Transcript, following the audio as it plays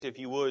If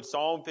you would,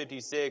 Psalm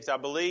 56, I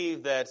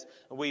believe that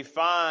we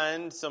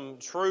find some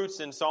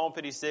truths in Psalm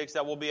 56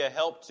 that will be a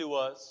help to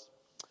us.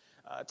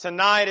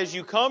 Tonight, as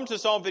you come to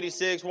Psalm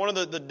 56, one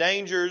of the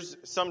dangers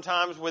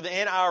sometimes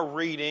within our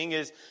reading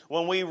is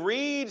when we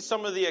read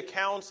some of the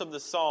accounts of the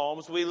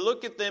Psalms, we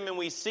look at them and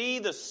we see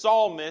the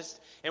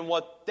psalmist and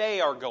what they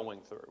are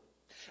going through.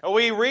 And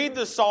we read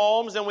the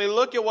Psalms and we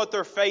look at what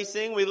they're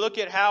facing. We look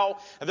at how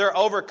they're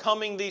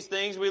overcoming these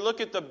things. We look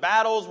at the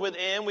battles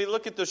within. We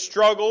look at the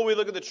struggle. We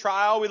look at the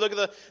trial. We look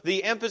at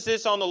the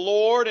emphasis on the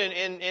Lord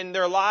and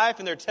their life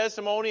and their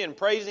testimony and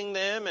praising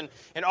them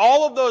and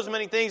all of those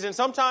many things. And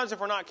sometimes if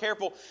we're not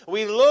careful,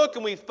 we look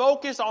and we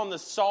focus on the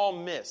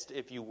psalmist,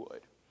 if you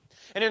would.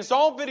 And in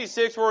Psalm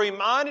 56, we're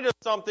reminded of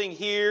something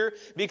here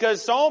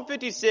because Psalm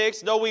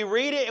 56, though we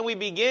read it and we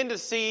begin to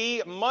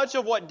see much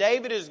of what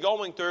David is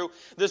going through,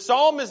 the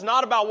psalm is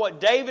not about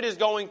what David is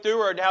going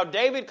through or how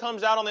David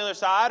comes out on the other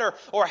side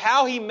or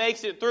how he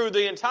makes it through.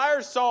 The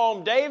entire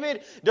psalm,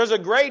 David does a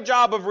great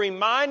job of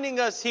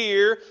reminding us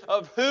here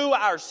of who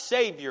our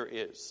Savior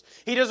is.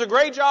 He does a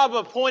great job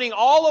of pointing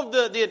all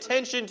of the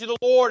attention to the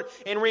Lord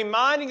and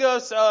reminding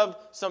us of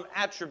some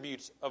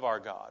attributes of our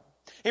God.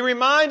 He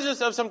reminds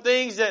us of some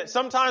things that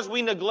sometimes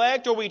we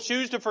neglect or we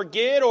choose to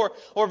forget or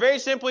very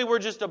simply we're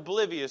just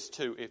oblivious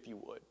to, if you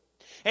would.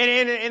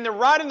 And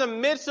right in the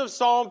midst of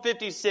Psalm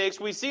 56,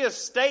 we see a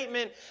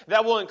statement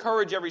that will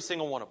encourage every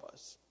single one of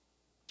us.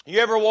 You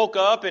ever woke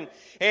up and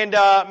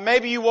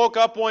maybe you woke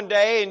up one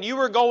day and you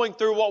were going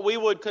through what we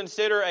would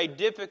consider a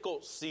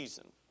difficult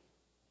season.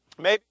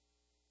 Maybe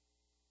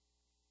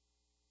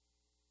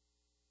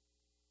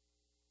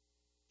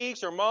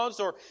weeks or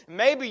months, or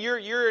maybe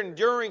you're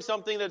enduring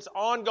something that's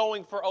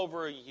ongoing for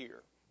over a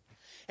year.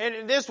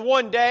 And this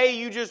one day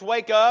you just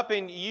wake up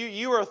and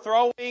you are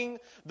throwing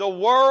the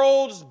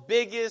world's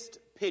biggest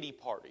pity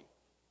party.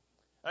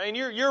 I mean,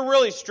 you're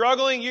really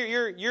struggling.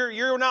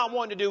 You're not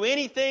wanting to do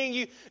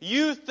anything.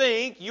 You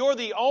think you're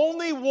the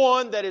only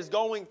one that is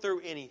going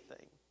through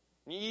anything.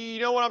 You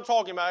know what I'm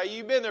talking about.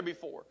 You've been there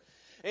before.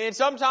 And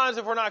sometimes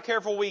if we're not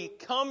careful, we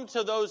come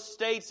to those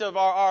states of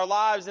our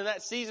lives in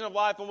that season of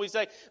life when we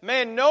say,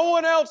 man, no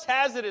one else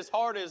has it as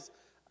hard as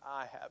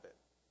I have it.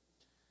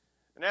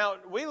 Now,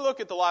 we look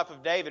at the life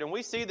of David and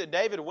we see that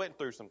David went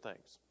through some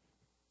things.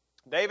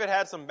 David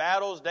had some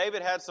battles.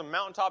 David had some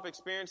mountaintop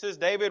experiences.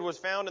 David was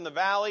found in the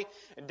valley.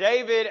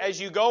 David, as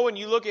you go and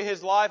you look at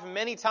his life,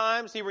 many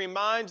times he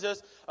reminds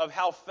us of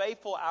how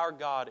faithful our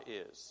God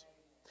is.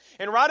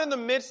 And right in the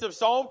midst of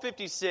Psalm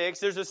 56,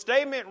 there's a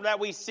statement that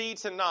we see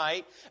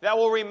tonight that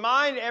will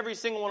remind every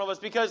single one of us,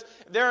 because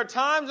there are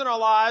times in our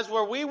lives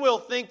where we will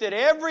think that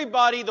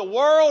everybody, the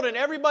world and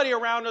everybody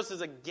around us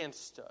is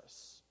against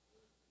us.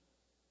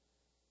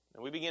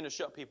 And we begin to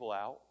shut people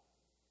out.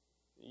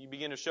 You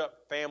begin to shut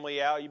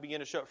family out. You begin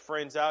to shut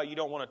friends out. You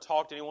don't want to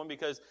talk to anyone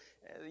because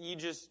you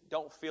just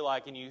don't feel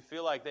like, and you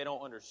feel like they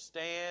don't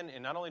understand.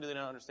 And not only do they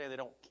not understand, they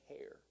don't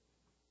care.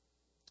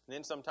 And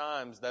then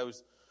sometimes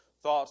those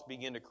thoughts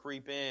begin to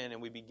creep in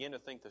and we begin to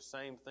think the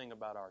same thing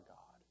about our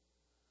God.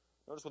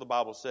 Notice what the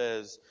Bible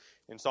says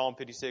in Psalm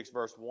 56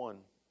 verse 1.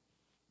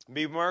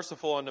 Be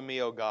merciful unto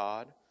me, O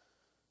God,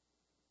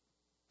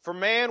 for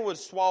man would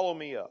swallow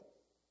me up.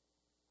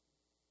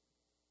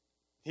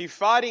 He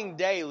fighting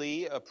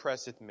daily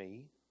oppresseth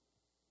me.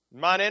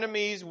 Mine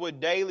enemies would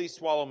daily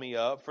swallow me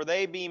up, for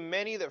they be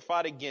many that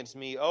fight against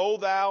me, O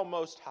thou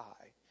most high.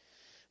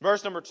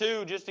 Verse number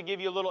 2, just to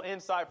give you a little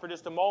insight for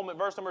just a moment.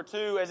 Verse number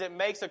 2, as it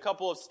makes a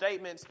couple of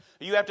statements,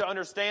 you have to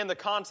understand the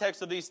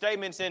context of these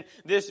statements. In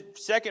this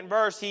second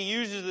verse, he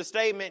uses the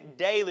statement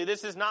daily.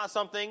 This is not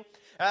something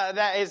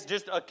that is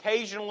just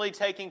occasionally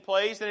taking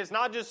place. And it's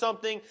not just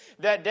something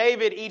that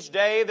David, each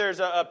day, there's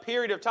a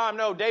period of time.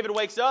 No, David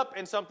wakes up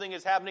and something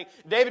is happening.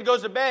 David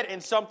goes to bed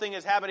and something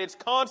is happening. It's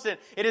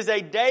constant. It is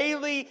a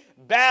daily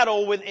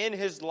battle within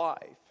his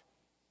life.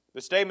 The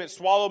statement,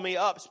 swallow me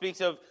up,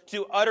 speaks of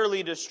to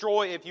utterly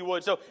destroy, if you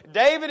would. So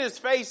David is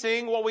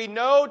facing what we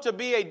know to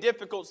be a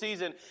difficult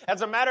season.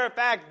 As a matter of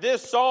fact,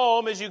 this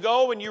psalm, as you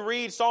go and you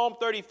read Psalm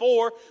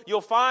 34,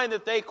 you'll find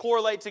that they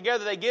correlate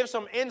together. They give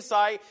some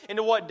insight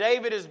into what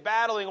David is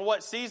battling and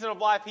what season of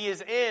life he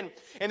is in.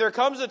 And there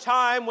comes a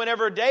time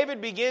whenever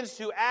David begins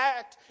to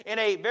act in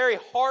a very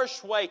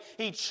harsh way.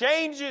 He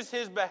changes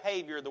his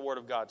behavior, the Word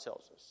of God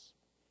tells us.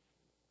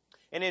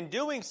 And in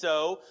doing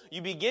so,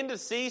 you begin to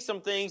see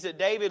some things that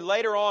David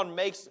later on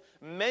makes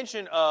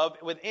mention of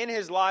within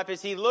his life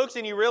as he looks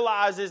and he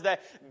realizes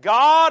that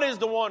God is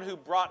the one who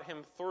brought him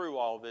through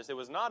all of this. It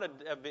was not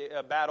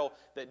a battle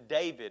that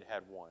David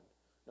had won.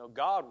 No,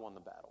 God won the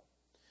battle.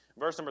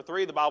 Verse number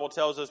 3, the Bible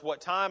tells us,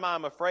 what time I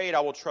am afraid,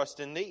 I will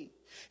trust in thee.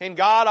 In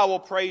God I will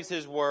praise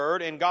His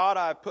word. In God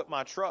I have put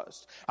my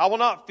trust. I will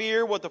not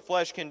fear what the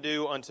flesh can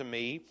do unto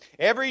me.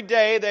 Every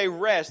day they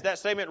rest. That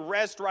statement,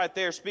 rest right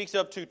there, speaks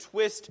of to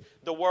twist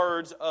the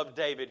words of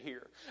David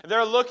here.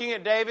 They're looking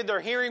at David,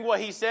 they're hearing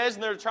what he says,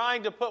 and they're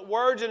trying to put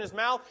words in his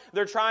mouth.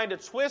 They're trying to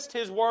twist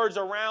his words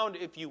around,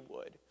 if you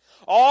would.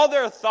 All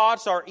their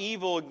thoughts are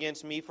evil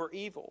against me for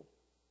evil.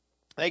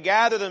 They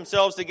gather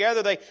themselves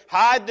together. They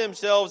hide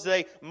themselves.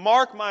 They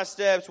mark my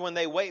steps when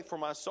they wait for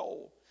my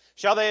soul.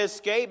 Shall they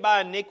escape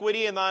by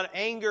iniquity and thine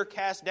anger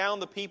cast down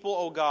the people,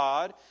 O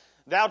God?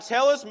 Thou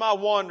tellest my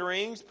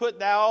wanderings. Put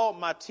thou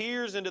my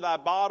tears into thy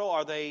bottle.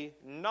 Are they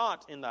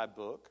not in thy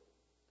book?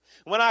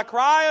 When I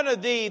cry unto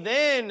thee,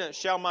 then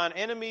shall mine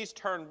enemies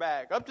turn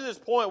back. Up to this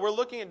point, we're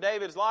looking at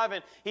David's life,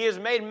 and he has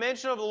made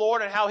mention of the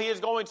Lord and how he is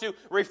going to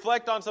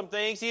reflect on some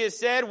things. He has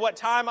said, what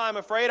time I am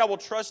afraid, I will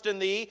trust in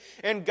thee.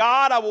 And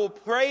God, I will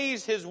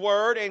praise his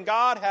word. And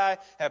God, I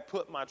have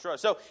put my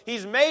trust. So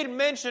he's made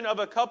mention of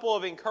a couple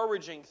of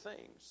encouraging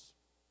things.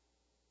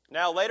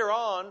 Now, later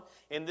on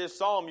in this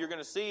psalm, you're going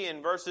to see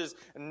in verses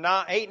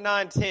 8,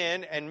 9,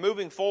 10, and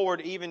moving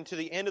forward even to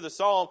the end of the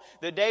psalm,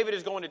 that David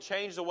is going to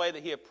change the way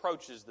that he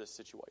approaches this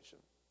situation.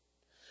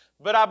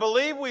 But I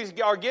believe we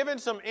are given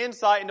some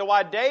insight into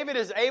why David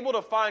is able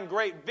to find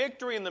great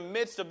victory in the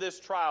midst of this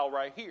trial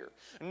right here.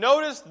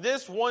 Notice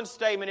this one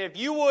statement. If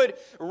you would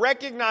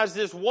recognize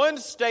this one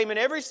statement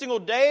every single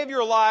day of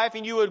your life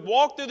and you would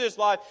walk through this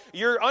life,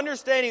 you're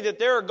understanding that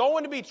there are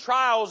going to be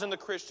trials in the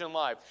Christian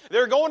life.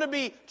 There are going to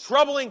be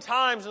troubling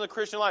times in the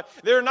Christian life.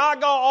 There are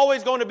not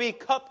always going to be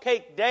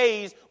cupcake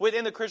days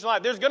within the Christian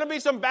life. There's going to be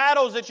some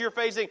battles that you're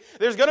facing.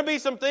 There's going to be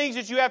some things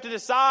that you have to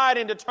decide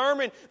and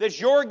determine that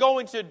you're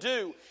going to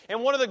do.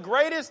 And one of the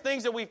greatest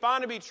things that we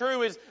find to be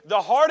true is the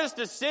hardest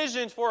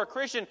decisions for a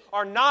Christian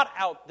are not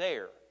out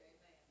there.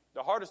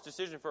 The hardest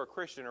decisions for a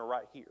Christian are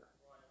right here.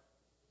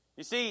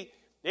 You see,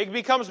 it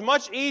becomes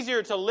much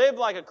easier to live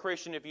like a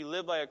Christian if you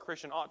live like a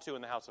Christian ought to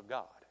in the house of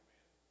God.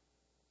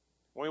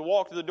 When we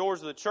walk to the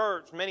doors of the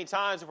church, many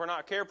times if we're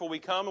not careful, we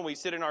come and we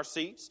sit in our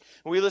seats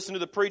and we listen to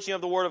the preaching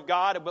of the Word of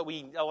God, but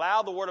we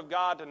allow the Word of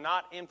God to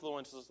not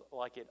influence us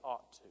like it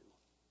ought to.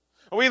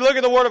 We look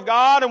at the Word of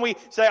God and we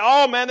say,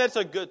 oh man, that's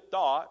a good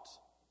thought.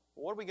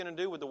 What are we going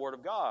to do with the Word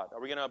of God? Are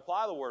we going to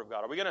apply the Word of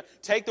God? Are we going to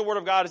take the Word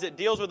of God as it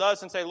deals with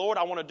us and say, Lord,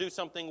 I want to do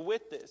something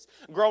with this?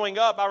 Growing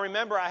up, I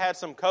remember I had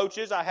some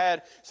coaches, I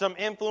had some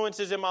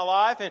influences in my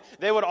life, and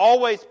they would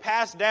always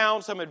pass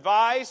down some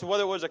advice,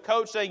 whether it was a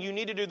coach saying, you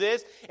need to do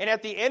this. And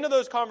at the end of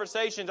those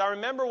conversations, I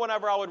remember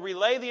whenever I would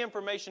relay the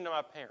information to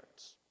my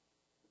parents.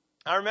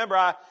 I remember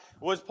I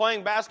was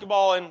playing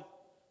basketball in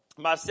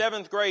my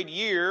 7th grade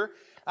year.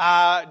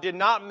 I did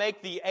not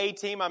make the A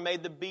team, I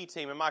made the B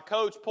team. And my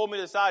coach pulled me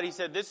to the side. He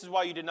said, this is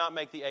why you did not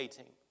make the A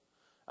team.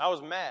 I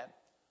was mad.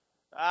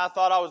 I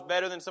thought I was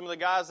better than some of the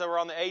guys that were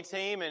on the A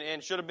team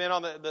and should have been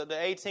on the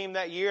A team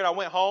that year. And I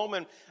went home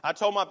and I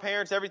told my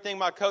parents everything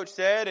my coach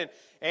said.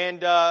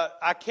 And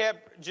I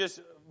kept just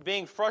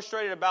being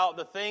frustrated about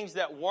the things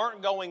that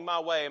weren't going my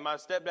way. And my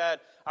stepdad,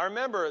 I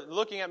remember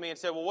looking at me and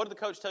said, well, what did the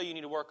coach tell you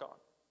need to work on?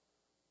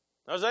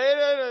 I was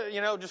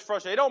like, just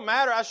frustrated. It don't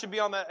matter. I should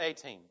be on that A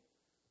team.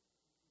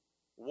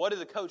 What did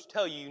the coach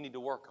tell you need to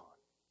work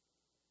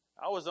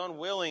on? I was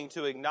unwilling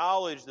to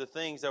acknowledge the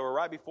things that were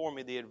right before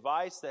me, the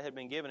advice that had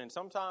been given. And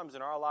sometimes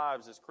in our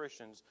lives as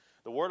Christians,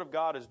 the Word of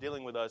God is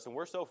dealing with us, and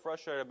we're so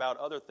frustrated about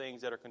other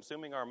things that are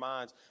consuming our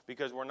minds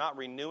because we're not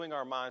renewing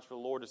our minds for the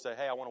Lord to say,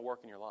 hey, I want to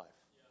work in your life.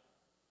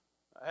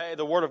 Hey,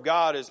 the Word of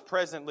God is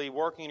presently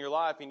working in your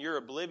life, and you're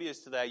oblivious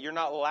to that. You're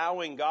not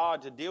allowing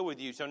God to deal with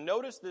you. So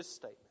notice this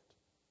statement.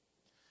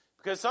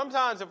 Because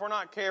sometimes if we're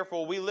not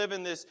careful, we live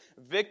in this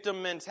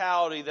victim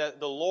mentality that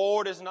the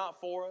Lord is not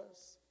for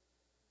us,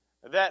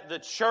 that the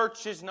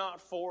church is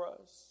not for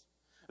us,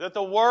 that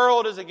the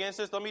world is against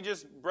us. Let me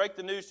just break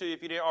the news to you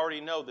if you didn't already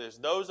know this.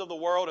 Those of the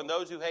world and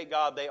those who hate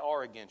God, they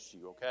are against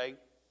you, okay?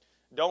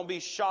 Don't be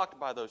shocked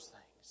by those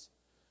things.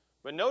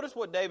 But notice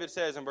what David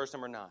says in verse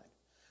number 9.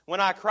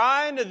 When I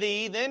cry unto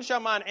thee, then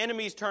shall mine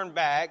enemies turn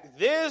back.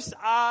 This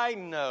I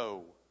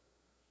know,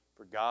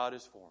 for God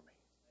is for me.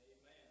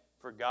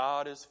 For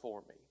God is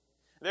for me.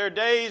 There are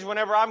days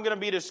whenever I'm going to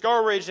be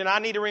discouraged and I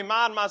need to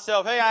remind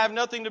myself, hey, I have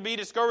nothing to be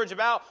discouraged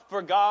about,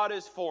 for God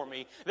is for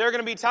me. There are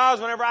going to be times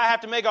whenever I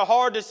have to make a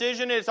hard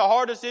decision, and it's a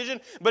hard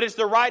decision, but it's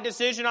the right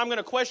decision. I'm going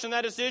to question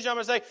that decision. I'm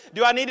going to say,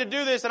 do I need to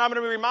do this? And I'm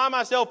going to remind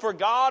myself, for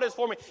God is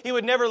for me. He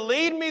would never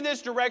lead me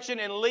this direction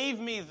and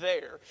leave me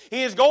there.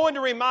 He is going to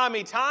remind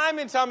me time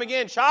and time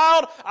again,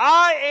 child,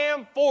 I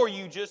am for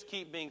you. Just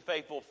keep being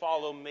faithful.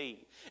 Follow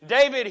me.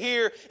 David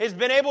here has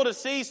been able to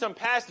see some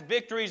past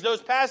victories.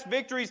 Those past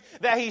victories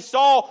that he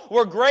saw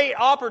were great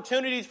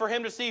opportunities for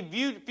him to see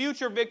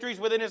future victories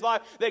within his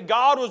life that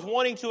God was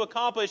wanting to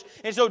accomplish.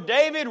 And so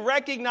David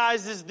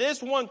recognizes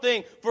this one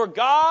thing, for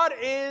God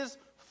is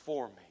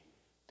for me.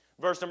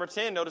 Verse number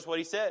 10, notice what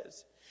he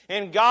says.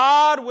 In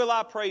God will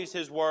I praise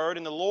His word,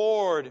 and the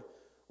Lord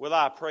will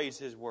I praise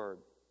His word.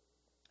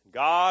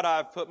 God,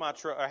 have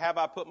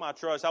I put my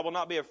trust. I will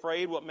not be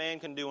afraid what man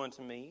can do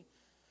unto me.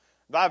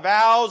 Thy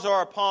vows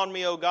are upon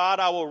me, O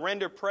God. I will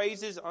render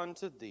praises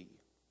unto Thee.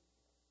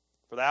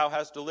 For Thou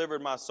hast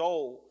delivered my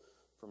soul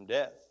from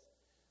death.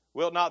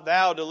 Wilt not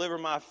Thou deliver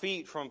my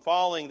feet from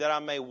falling, that I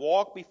may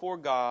walk before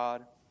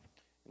God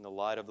in the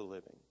light of the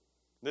living?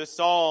 This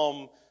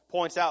psalm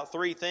points out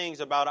 3 things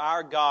about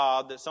our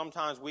God that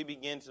sometimes we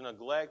begin to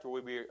neglect or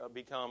we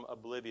become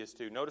oblivious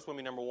to. Notice with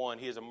me, number 1,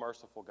 He is a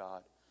merciful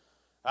God.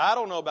 I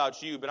don't know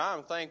about you, but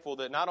I'm thankful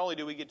that not only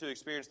do we get to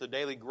experience the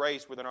daily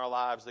grace within our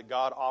lives that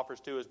God offers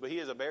to us, but He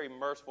is a very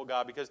merciful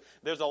God, because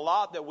there's a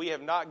lot that we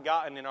have not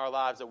gotten in our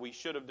lives that we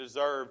should have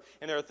deserved.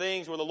 And there are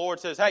things where the Lord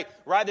says, hey,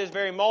 right this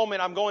very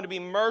moment, I'm going to be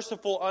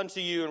merciful unto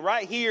you. And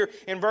right here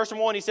in verse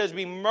 1, He says,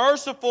 be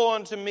merciful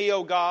unto me,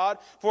 O God,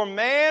 for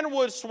man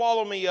would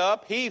swallow me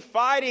up. He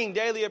fighting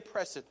daily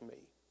oppresseth me.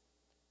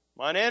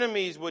 Mine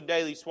enemies would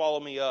daily swallow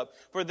me up.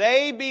 For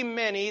they be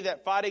many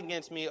that fight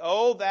against me,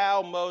 O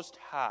Thou Most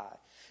High.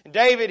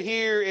 David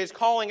here is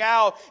calling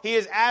out, he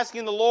is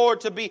asking the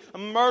Lord to be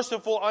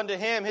merciful unto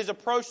him. His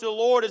approach to the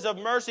Lord is of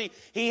mercy.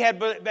 He had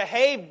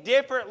behaved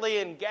differently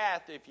in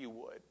Gath, if you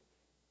would.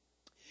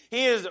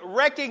 He is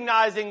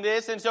recognizing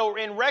this, and so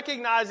in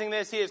recognizing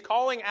this, he is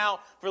calling out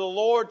for the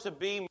Lord to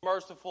be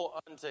merciful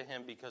unto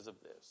him because of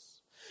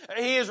this.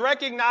 He is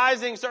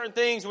recognizing certain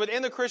things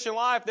within the Christian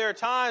life. There are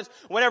times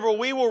whenever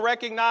we will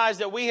recognize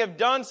that we have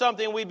done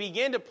something, we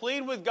begin to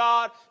plead with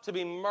God to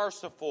be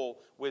merciful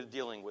with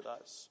dealing with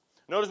us.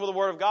 Notice what the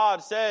Word of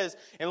God says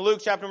in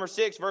Luke chapter number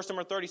 6, verse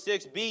number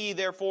 36, be ye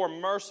therefore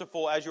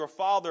merciful as your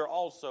Father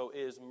also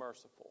is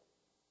merciful.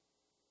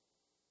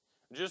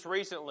 Just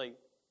recently,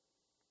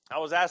 I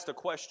was asked a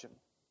question.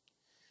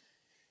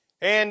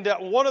 And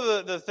one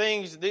of the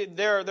things,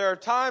 there are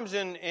times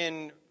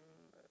in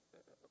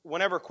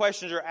whenever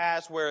questions are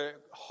asked where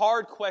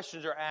hard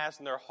questions are asked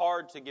and they're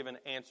hard to give an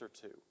answer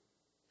to.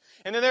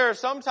 And then there are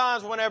some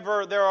times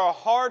whenever there are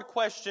hard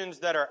questions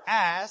that are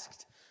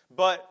asked,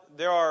 but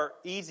there are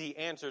easy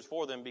answers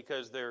for them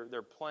because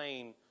they're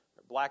plain,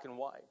 black and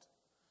white.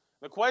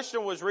 The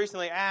question was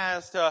recently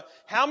asked,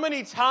 how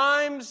many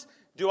times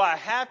do I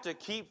have to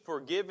keep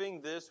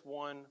forgiving this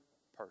one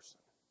person?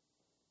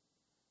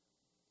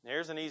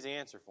 Here's an easy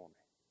answer for me.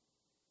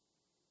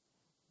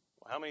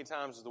 Well, how many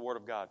times does the Word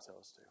of God tell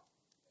us to?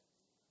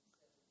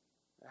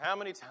 How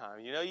many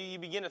times? You know, you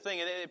begin to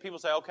think, and people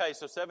say, okay,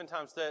 so 7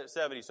 times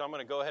 70, so I'm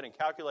going to go ahead and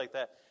calculate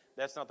that.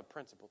 That's not the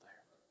principle there.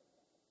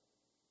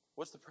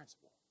 What's the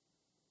principle?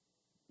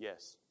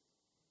 Yes.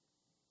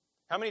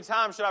 How many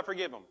times should I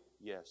forgive them?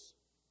 Yes.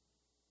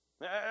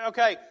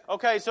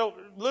 Okay, so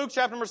Luke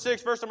chapter number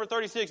 6, verse number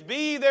 36.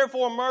 Be ye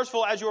therefore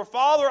merciful as your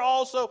Father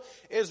also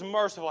is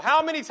merciful.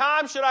 How many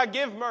times should I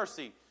give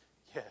mercy?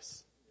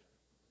 Yes.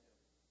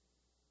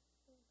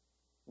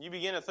 You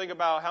begin to think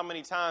about how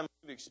many times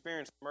you've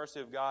experienced the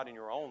mercy of God in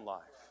your own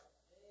life.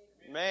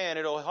 Man,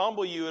 it'll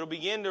humble you. You'll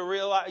begin to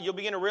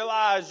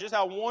realize just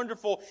how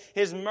wonderful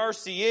His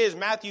mercy is.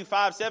 Matthew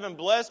 5:7,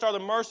 blessed are the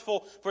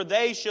merciful, for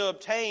they shall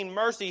obtain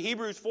mercy.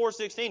 Hebrews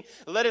 4:16,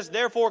 let us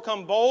therefore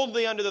come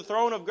boldly unto the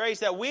throne of grace,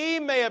 that we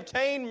may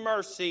obtain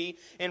mercy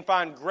and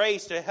find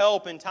grace to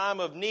help in time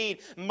of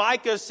need.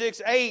 Micah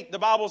 6:8, the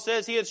Bible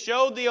says, He hath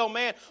showed thee, O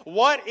man,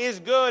 what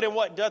is good, and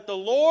what doth the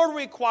Lord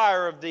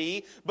require of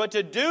thee, but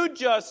to do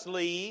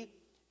justly,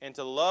 and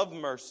to love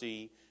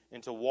mercy,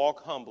 and to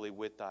walk humbly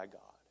with thy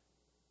God.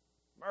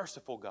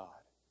 Merciful God.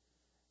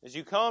 As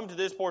you come to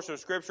this portion of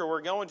Scripture, we're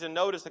going to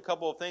notice a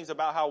couple of things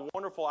about how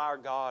wonderful our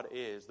God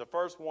is. The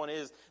first one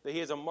is that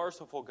He is a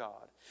merciful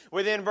God.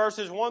 Within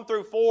verses 1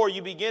 through 4,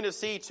 you begin to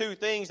see two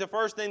things. The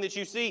first thing that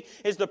you see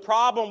is the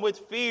problem with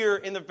fear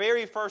in the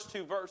very first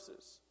 2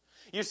 verses.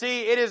 You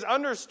see, it is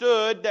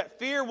understood that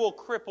fear will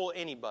cripple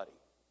anybody.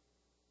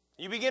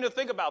 You begin to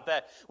think about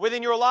that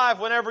within your life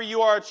whenever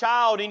you are a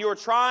child and you're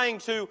trying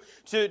to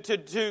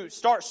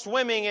start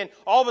swimming, and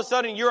all of a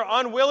sudden you're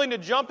unwilling to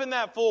jump in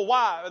that pool.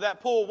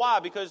 Why?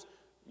 Because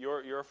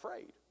you're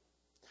afraid.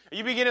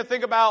 You begin to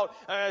think about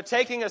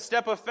taking a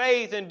step of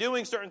faith and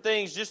doing certain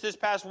things. Just this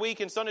past week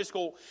in Sunday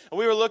school,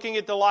 we were looking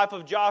at the life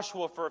of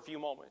Joshua for a few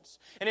moments.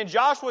 And in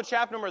Joshua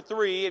chapter number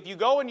 3, if you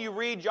go and you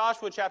read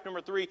Joshua chapter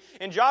number 3,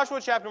 in Joshua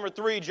chapter number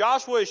 3,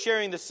 Joshua is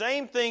sharing the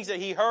same things that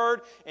he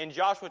heard in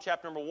Joshua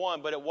chapter number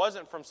 1, but it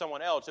wasn't from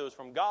someone else. It was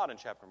from God in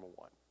chapter number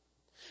 1.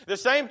 The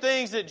same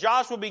things that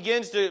Joshua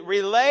begins to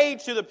relay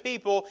to the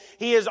people,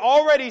 he has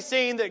already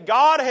seen that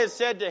God has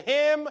said to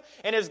him,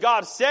 and as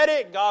God said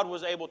it, God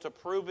was able to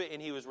prove it,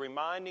 and He was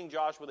reminding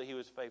Joshua that He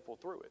was faithful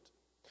through it.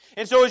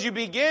 And so as you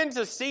begin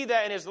to see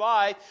that in his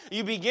life,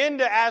 you begin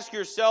to ask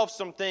yourself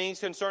some things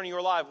concerning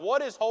your life.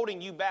 What is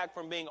holding you back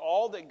from being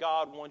all that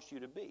God wants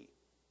you to be?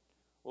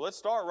 Well, let's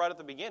start right at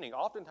the beginning.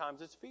 Oftentimes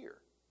it's fear.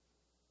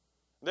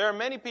 There are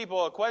many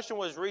people, a question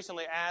was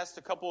recently asked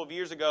a couple of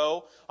years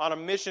ago on a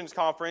missions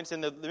conference,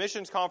 and the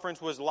missions conference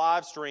was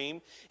live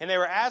streamed, and they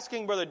were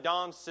asking Brother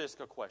Don Sisk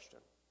a question.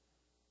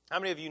 How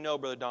many of you know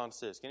Brother Don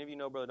Sisk? Any of you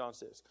know Brother Don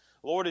Sisk?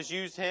 The Lord has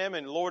used him,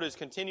 and the Lord is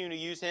continuing to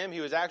use him. He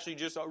was actually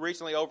just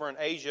recently over in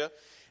Asia,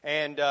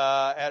 and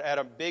at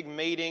a big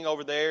meeting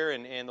over there,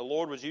 and the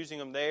Lord was using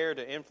him there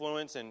to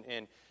influence,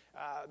 and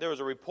there was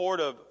a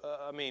report of,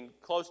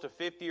 close to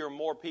 50 or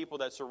more people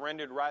that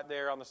surrendered right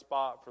there on the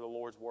spot for the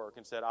Lord's work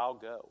and said, I'll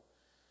go.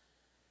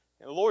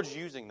 And the Lord's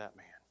using that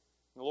man.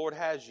 The Lord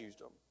has used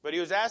him. But he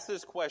was asked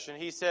this question.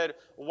 He said,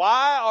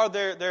 why are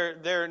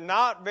there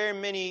not very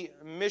many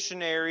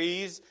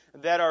missionaries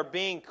that are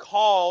being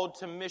called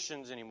to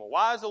missions anymore?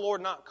 Why is the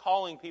Lord not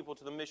calling people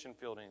to the mission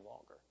field any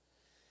longer?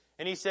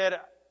 And he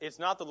said, it's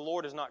not that the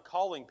Lord is not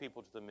calling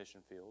people to the mission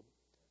field.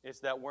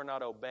 It's that we're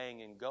not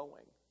obeying and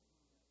going.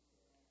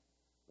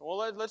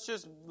 Well, let's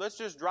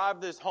just drive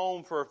this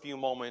home for a few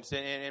moments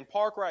and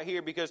park right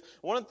here, because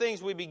one of the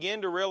things we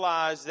begin to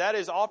realize, that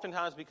is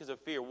oftentimes because of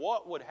fear.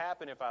 What would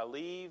happen if I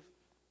leave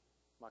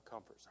my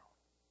comfort zone?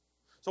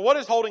 So what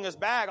is holding us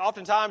back?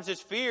 Oftentimes it's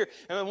fear.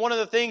 And one of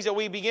the things that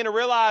we begin to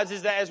realize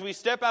is that as we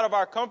step out of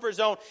our comfort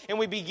zone and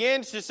we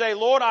begin to say,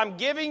 Lord, I'm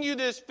giving you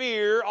this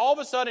fear, all of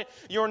a sudden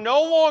you're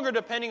no longer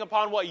depending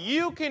upon what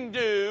you can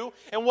do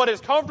and what is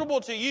comfortable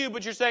to you,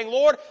 but you're saying,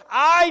 Lord,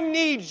 I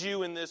need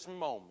you in this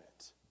moment.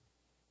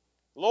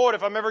 Lord,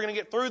 if I'm ever going to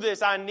get through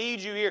this, I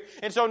need you here.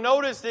 And so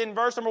notice in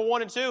verse number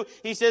 1 and 2,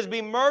 he says,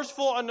 be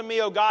merciful unto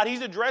me, O God.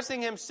 He's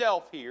addressing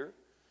himself here.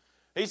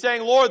 He's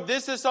saying, Lord,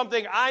 this is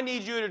something I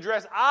need you to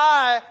address.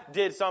 I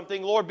did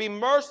something. Lord, be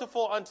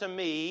merciful unto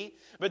me.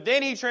 But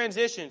then he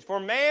transitions. For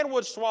man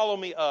would swallow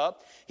me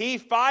up. He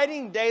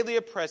fighting daily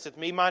oppresseth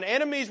me. Mine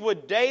enemies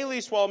would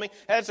daily swallow me.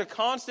 That's a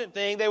constant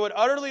thing. They would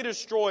utterly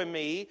destroy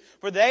me.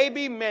 For they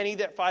be many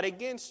that fight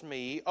against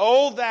me.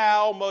 O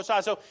thou most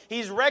high. So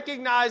he's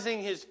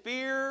recognizing his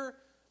fear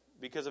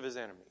because of his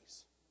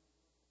enemies.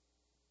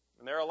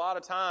 And there are a lot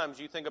of times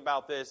you think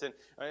about this, and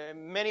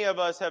many of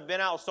us have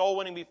been out soul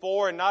winning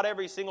before, and not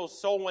every single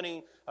soul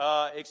winning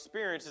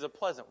experience is a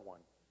pleasant one.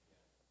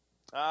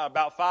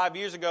 About 5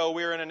 years ago,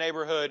 we were in a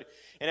neighborhood,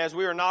 and as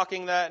we were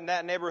knocking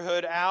that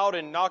neighborhood out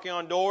and knocking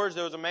on doors,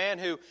 there was a man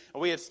who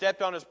we had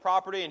stepped on his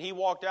property, and he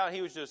walked out, and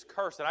he was just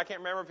cursing. I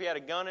can't remember if he had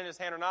a gun in his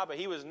hand or not, but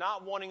he was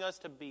not wanting us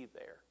to be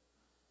there.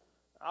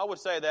 I would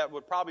say that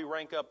would probably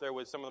rank up there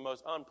with some of the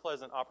most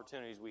unpleasant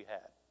opportunities we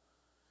had.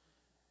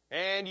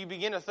 And you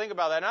begin to think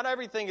about that. Not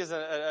everything is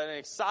an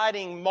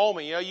exciting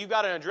moment. You know, you've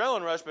got an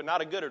adrenaline rush, but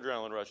not a good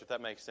adrenaline rush, if that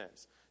makes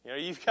sense. You know,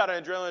 you've got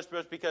an adrenaline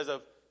rush because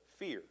of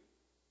fear.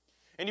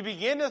 And you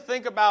begin to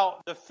think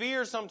about the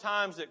fear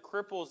sometimes that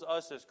cripples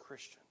us as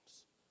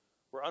Christians.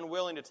 We're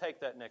unwilling to take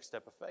that next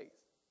step of faith.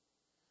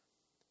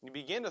 And you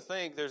begin to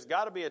think there's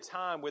got to be a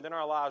time within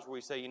our lives where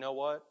we say, you know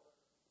what?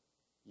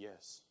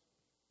 Yes.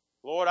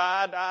 Lord,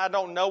 I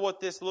don't know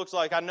what this looks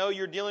like. I know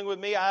you're dealing with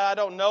me. I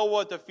don't know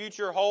what the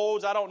future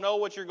holds. I don't know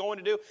what you're going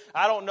to do.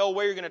 I don't know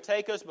where you're going to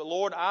take us. But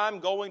Lord, I'm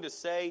going to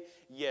say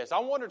yes. I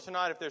wonder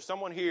tonight if there's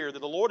someone here that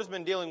the Lord has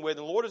been dealing with,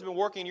 and the Lord has been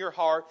working in your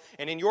heart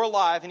and in your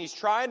life, and He's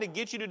trying to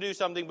get you to do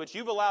something, but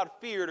you've allowed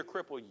fear to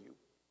cripple you.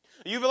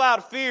 You've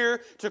allowed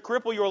fear to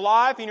cripple your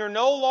life, and you're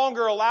no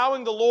longer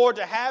allowing the Lord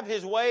to have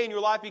His way in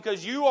your life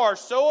because you are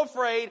so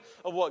afraid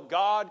of what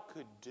God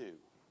could do.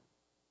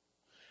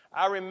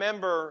 I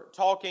remember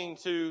talking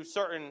to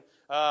certain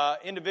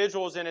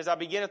individuals, and as I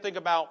began to think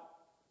about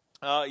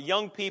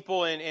young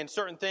people and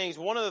certain things,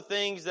 one of the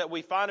things that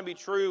we find to be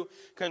true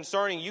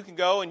concerning, you can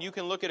go and you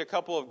can look at a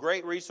couple of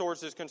great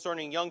resources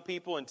concerning young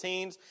people and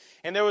teens.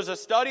 And there was a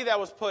study that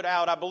was put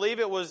out, I believe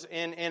it was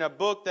in a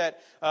book that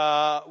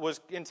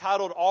was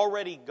entitled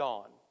Already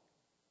Gone.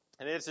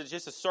 And it's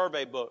just a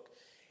survey book.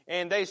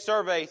 And they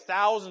survey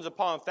thousands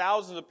upon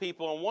thousands of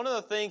people. And one of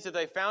the things that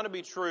they found to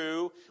be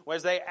true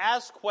was they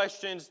asked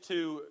questions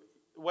to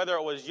whether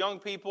it was young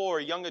people or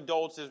young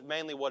adults is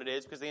mainly what it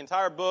is, because the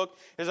entire book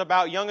is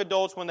about young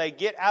adults when they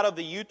get out of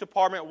the youth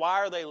department, why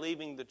are they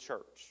leaving the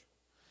church?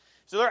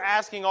 So they're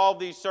asking all of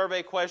these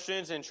survey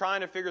questions and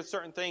trying to figure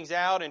certain things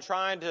out and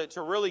trying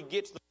to really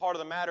get to the part of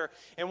the matter.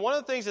 And one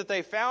of the things that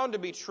they found to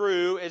be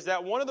true is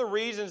that one of the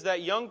reasons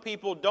that young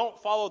people don't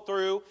follow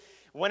through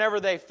whenever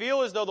they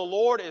feel as though the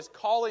Lord is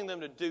calling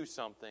them to do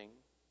something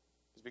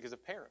is because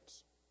of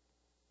parents.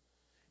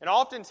 And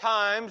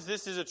oftentimes,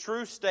 this is a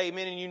true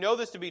statement, and you know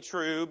this to be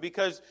true,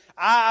 because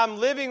I'm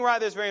living right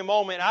this very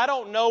moment. I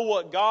don't know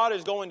what God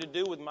is going to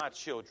do with my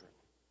children.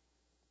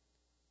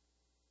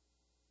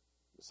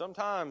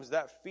 Sometimes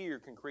that fear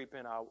can creep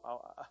in.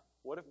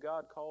 What if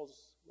God calls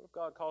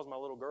my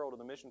little girl to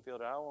the mission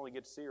field and I only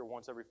get to see her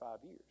once every 5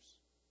 years?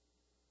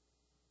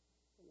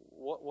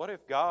 What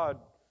if God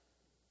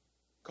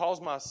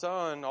calls my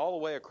son all the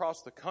way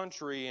across the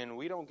country and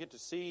we don't get to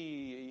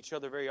see each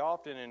other very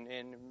often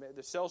and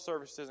the cell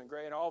service isn't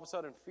great, and all of a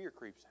sudden fear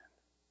creeps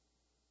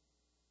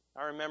in?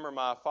 I remember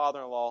my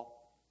father-in-law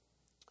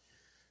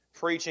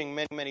preaching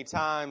many, many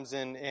times,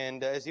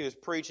 and as he was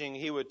preaching,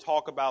 he would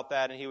talk about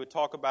that, and he would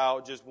talk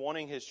about just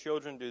wanting his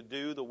children to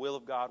do the will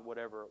of God,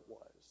 whatever it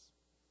was.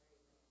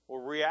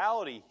 Well,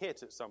 reality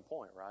hits at some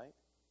point, right?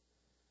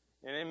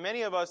 And in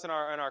many of us in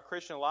our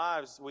Christian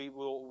lives, we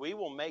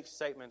will make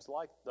statements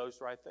like those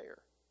right there.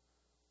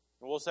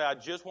 And we'll say, I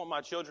just want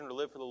my children to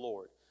live for the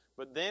Lord.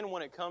 But then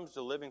when it comes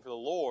to living for the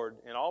Lord,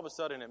 and all of a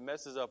sudden it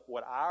messes up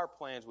what our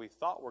plans we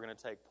thought were going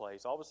to take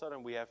place, all of a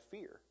sudden we have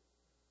fear.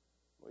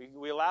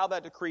 We allow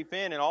that to creep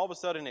in, and all of a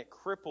sudden it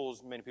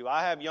cripples many people.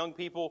 I have young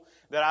people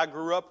that I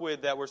grew up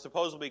with that were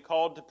supposedly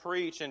called to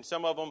preach, and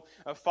some of them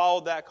have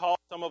followed that call.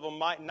 Some of them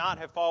might not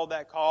have followed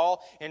that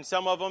call, and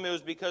some of them it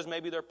was because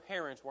maybe their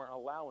parents weren't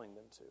allowing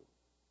them to.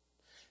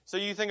 So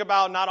you think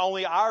about not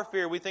only our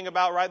fear, we think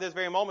about right this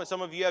very moment.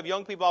 Some of you have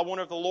young people. I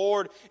wonder if the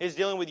Lord is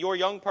dealing with your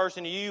young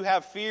person. You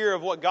have fear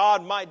of what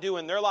God might do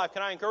in their life.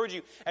 Can I encourage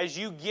you, as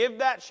you give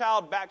that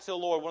child back to the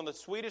Lord, one of the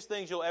sweetest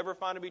things you'll ever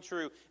find to be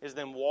true is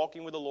them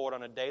walking with the Lord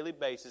on a daily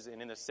basis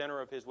and in the center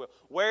of His will.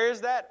 Where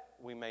is that?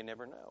 We may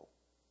never know.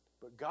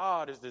 But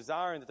God is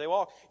desiring that they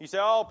walk. You say,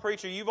 oh,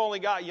 preacher, you've only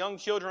got young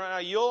children right now.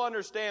 You'll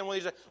understand when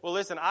you say, well,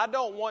 listen, I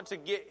don't want to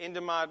get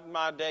into my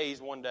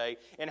days one day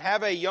and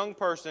have a young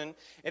person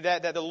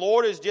that the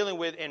Lord is dealing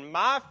with, and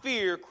my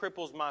fear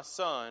cripples my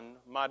son,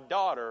 my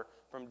daughter,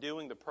 from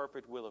doing the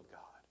perfect will of God.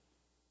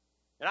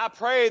 And I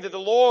pray that the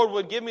Lord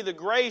would give me the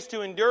grace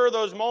to endure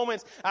those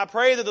moments. I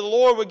pray that the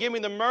Lord would give me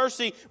the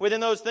mercy within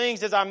those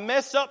things as I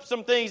mess up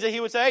some things, that He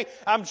would say, hey,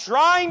 I'm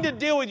trying to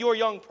deal with your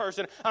young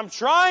person. I'm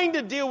trying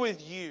to deal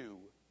with you.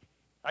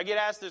 I get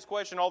asked this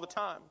question all the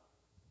time.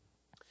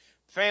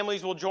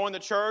 Families will join the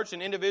church,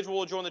 an individual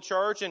will join the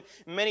church, and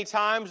many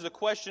times the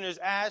question is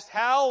asked,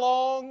 how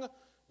long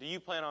do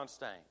you plan on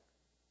staying?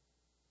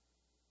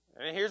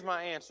 And here's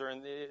my answer,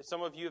 and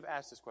some of you have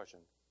asked this question.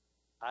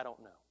 I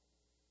don't know.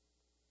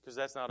 Because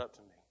that's not up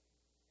to me.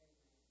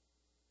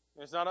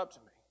 It's not up to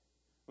me.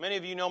 Many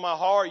of you know my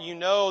heart. You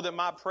know that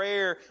my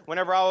prayer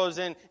whenever I was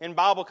in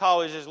Bible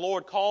college is,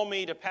 Lord, call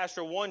me to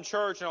pastor one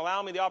church and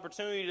allow me the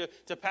opportunity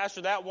to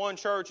pastor that one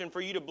church and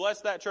for you to bless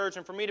that church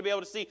and for me to be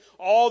able to see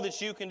all that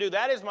you can do.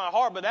 That is my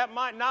heart, but that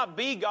might not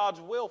be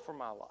God's will for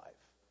my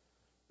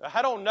life.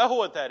 I don't know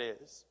what that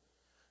is.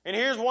 And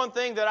here's one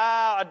thing that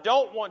I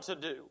don't want to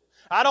do.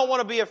 I don't want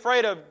to be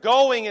afraid of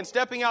going and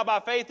stepping out by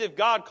faith. If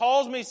God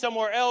calls me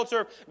somewhere else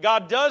or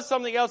God does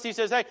something else, He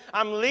says, hey,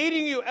 I'm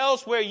leading you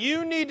elsewhere.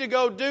 You need to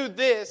go do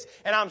this.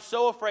 And I'm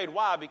so afraid.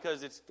 Why?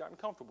 Because it's gotten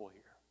comfortable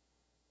here.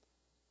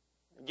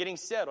 Getting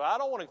settled. I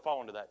don't want to fall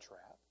into that trap.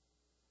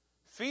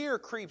 Fear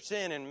creeps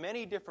in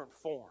many different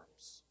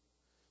forms.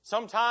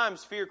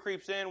 Sometimes fear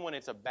creeps in when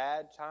it's a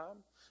bad time.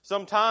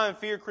 Sometimes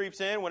fear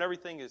creeps in when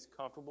everything is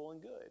comfortable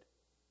and good.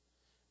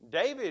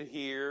 David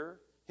here,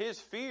 his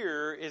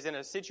fear is in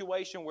a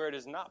situation where it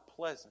is not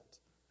pleasant.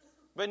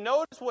 But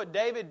notice what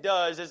David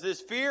does as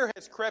this fear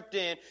has crept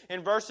in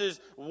verses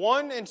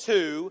 1 and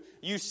 2.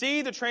 You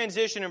see the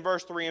transition in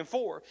verse 3 and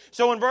 4.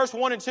 So in verse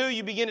 1 and 2,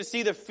 you begin to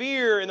see the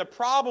fear and the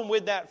problem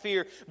with that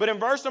fear. But in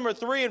verse number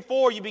 3 and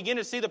 4, you begin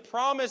to see the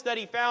promise that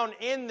he found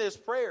in this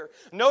prayer.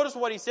 Notice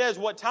what he says,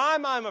 what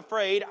time I'm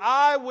afraid,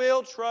 I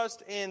will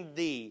trust in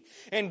Thee.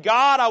 In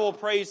God I will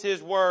praise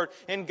His word.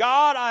 In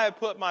God I have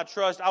put my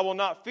trust. I will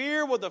not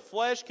fear what the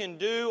flesh can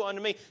do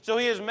unto me. So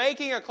he is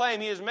making a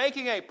claim. He is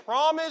making a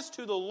promise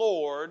to the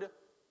Lord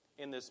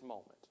in this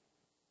moment.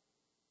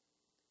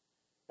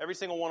 Every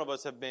single one of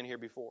us have been here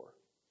before.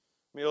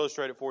 Let me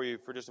illustrate it for you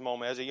for just a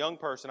moment. As a young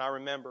person, I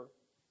remember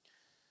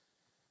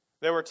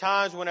there were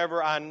times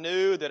whenever I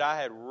knew that I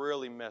had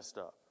really messed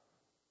up.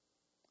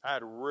 I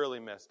had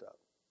really messed up.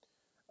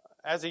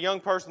 As a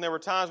young person, there were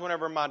times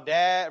whenever my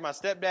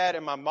stepdad,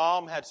 and my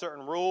mom had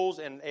certain rules,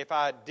 and if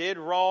I did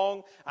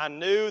wrong, I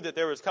knew that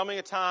there was coming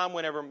a time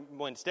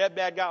when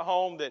stepdad got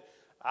home that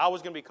I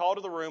was going to be called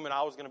to the room and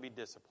I was going to be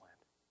disciplined.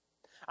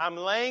 I'm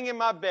laying in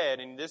my bed,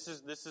 and this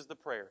is the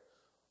prayer.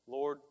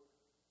 Lord,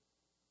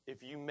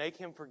 if you make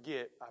him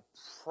forget, I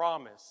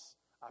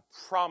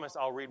promise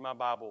I'll read my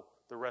Bible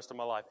the rest of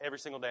my life, every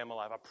single day of my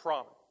life. I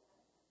promise.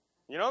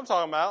 You know what I'm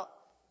talking about?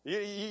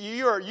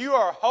 You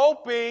are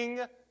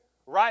hoping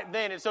right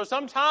then. And so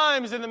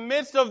sometimes in the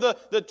midst of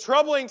the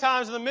troubling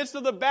times, in the midst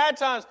of the bad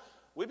times,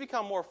 we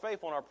become more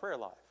faithful in our prayer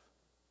life.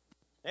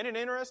 Isn't it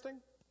interesting?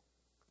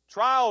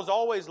 Trials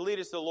always lead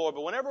us to the Lord,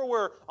 but whenever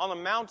we're on the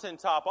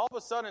mountaintop, all of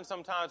a sudden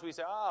sometimes we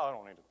say, I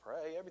don't need to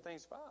pray,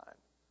 everything's fine.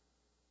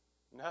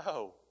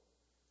 No.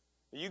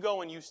 You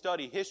go and you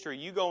study history,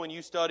 you go and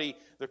you study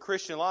the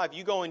Christian life,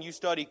 you go and you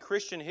study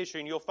Christian history,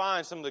 and you'll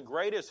find some of the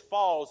greatest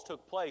falls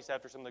took place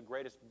after some of the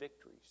greatest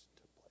victories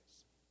took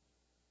place.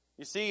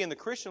 You see, in the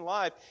Christian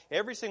life,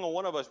 every single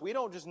one of us, we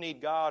don't just need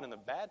God in the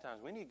bad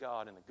times, we need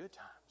God in the good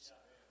times.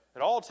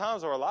 At all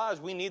times of our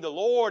lives, we need the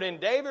Lord. And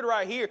David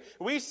right here,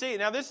 we see,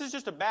 now this is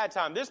just a bad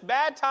time. This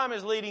bad time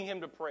is leading him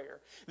to prayer.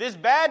 This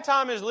bad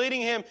time is leading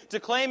him to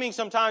claiming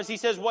sometimes. He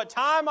says, what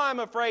time I'm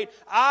afraid,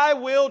 I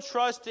will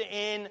trust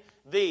in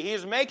Thee. He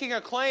is making a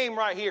claim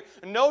right here.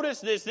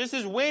 Notice this. This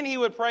is when he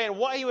would pray and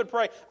what he would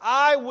pray.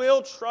 I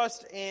will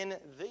trust in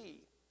Thee.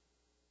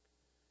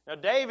 Now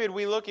David,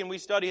 we look and we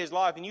study his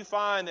life, and you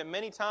find that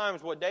many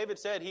times what David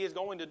said he is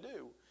going to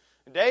do.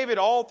 David,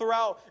 all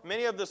throughout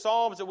many of the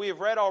Psalms that we have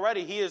read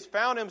already, he has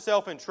found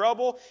himself in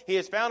trouble. He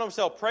has found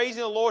himself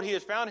praising the Lord. He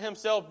has found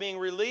himself being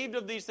relieved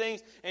of these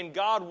things and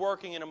God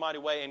working in a mighty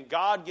way and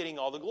God getting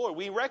all the glory.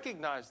 We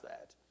recognize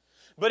that.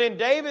 But in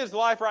David's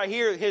life right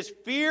here, his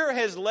fear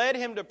has led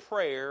him to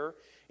prayer,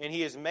 and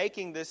he is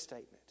making this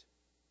statement.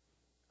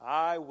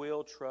 I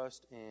will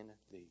trust in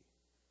Thee.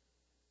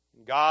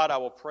 God, I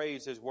will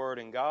praise His word.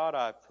 In God,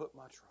 I put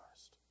my trust.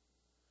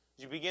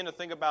 As you begin to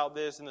think about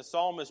this, in the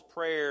psalmist's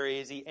prayer,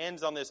 as he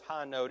ends on this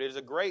high note, it is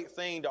a great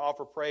thing to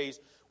offer praise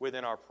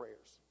within our prayers.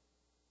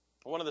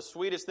 One of the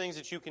sweetest things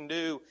that you can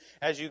do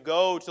as you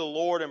go to the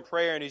Lord in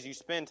prayer and as you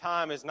spend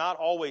time is not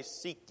always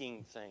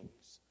seeking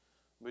things,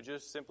 but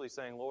just simply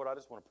saying, Lord, I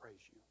just want to praise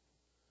you.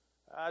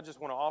 I just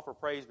want to offer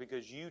praise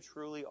because you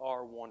truly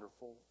are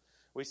wonderful.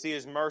 We see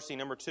His mercy.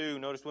 Number 2,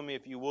 notice with me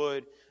if you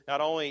would, not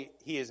only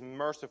He is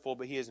merciful,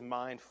 but He is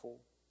mindful.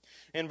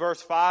 In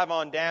verse 5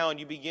 on down,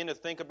 you begin to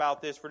think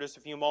about this for just a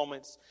few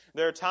moments.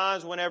 There are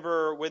times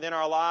whenever within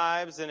our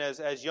lives and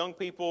as young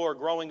people are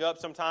growing up,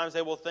 sometimes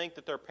they will think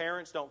that their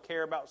parents don't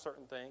care about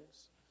certain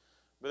things.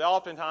 But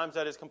oftentimes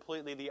that is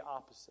completely the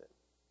opposite.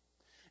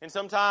 And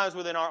sometimes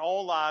within our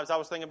own lives, I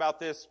was thinking about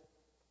this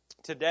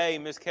today.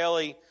 Miss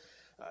Kelly,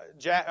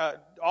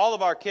 all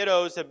of our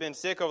kiddos have been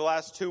sick over the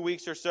last 2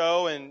 weeks or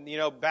so and,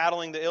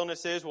 battling the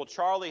illnesses. Well,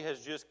 Charlie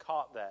has just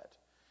caught that.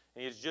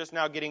 He is just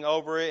now getting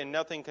over it, and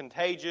nothing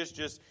contagious.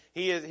 Just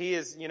he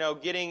is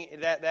getting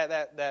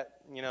that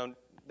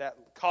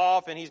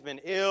cough, and he's been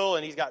ill,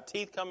 and he's got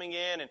teeth coming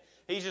in, and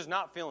he's just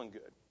not feeling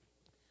good.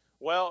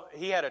 Well,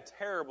 he had a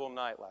terrible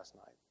night last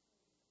night.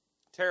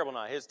 Terrible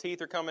night. His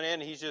teeth are coming in,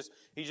 and he's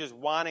just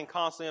whining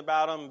constantly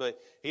about them, but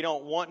he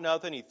don't want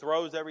nothing. He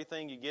throws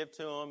everything you give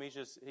to him. He's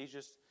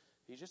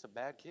just a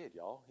bad kid,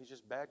 y'all. He's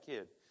just a bad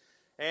kid.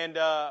 And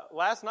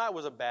last night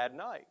was a bad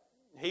night.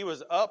 He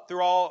was up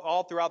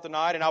all throughout the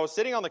night, and I was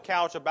sitting on the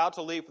couch about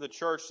to leave for the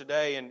church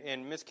today,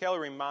 and Miss Kelly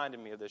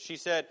reminded me of this. She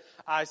said,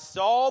 I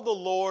saw the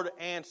Lord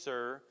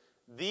answer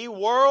the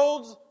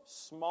world's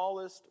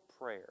smallest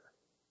prayer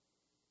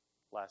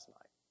last night.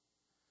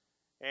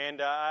 And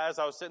as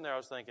I was sitting there, I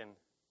was thinking,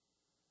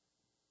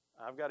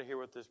 I've got to hear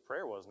what this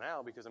prayer was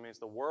now, because, it's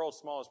the world's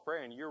smallest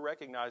prayer, and you're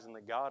recognizing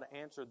that God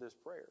answered this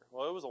prayer.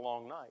 Well, it was a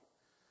long night.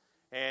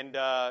 And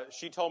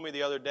she told me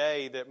the other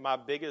day that my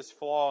biggest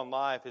flaw in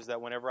life is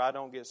that whenever I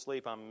don't get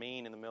sleep, I'm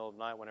mean in the middle of the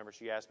night whenever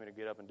she asks me to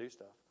get up and do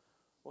stuff.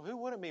 Well, who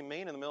wouldn't be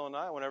mean in the middle of the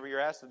night whenever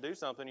you're asked to do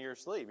something and you're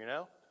asleep,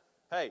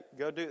 Hey,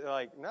 go do,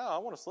 no, I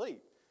want to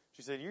sleep.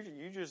 She said,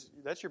 you just,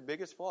 that's your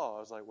biggest flaw. I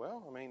was like,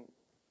 well,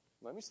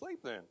 let me sleep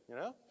then,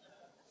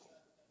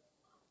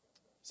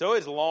 So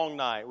it's a long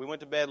night. We went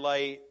to bed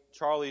late.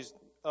 Charlie's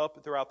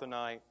up throughout the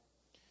night.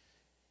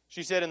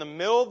 She said in the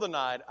middle of the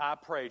night, I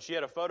prayed. She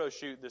had a photo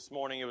shoot this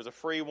morning. It was a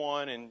free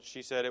one, and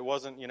she said it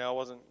wasn't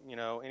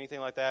anything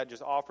like that.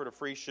 Just offered a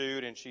free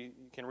shoot, and she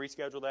can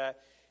reschedule that.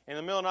 In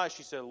the middle of the night,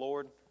 she said,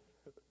 Lord,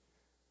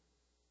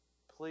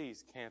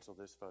 please cancel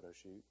this photo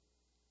shoot.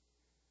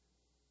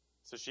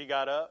 So she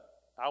got up.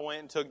 I went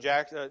and took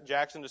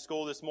Jackson to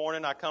school this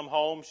morning. I come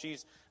home.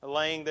 She's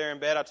laying there in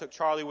bed. I took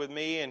Charlie with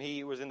me, and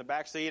he was in the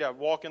back seat. I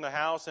walk in the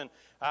house, and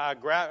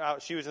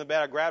she was in the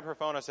bed. I grabbed her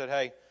phone. I said,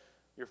 hey,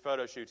 your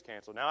photo shoot's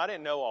canceled. Now, I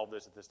didn't know all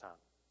this at this time.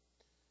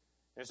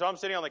 And so I'm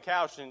sitting on the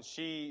couch, and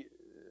she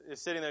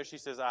is sitting there. She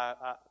says,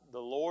 the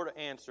Lord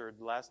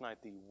answered last night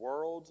the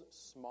world's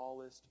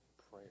smallest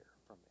prayer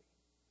from me.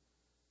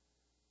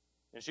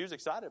 And she was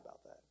excited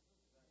about that.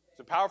 It's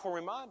a powerful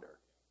reminder.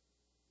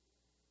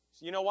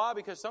 So you know why?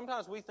 Because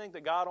sometimes we think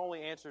that God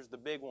only answers the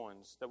big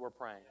ones that we're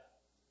praying.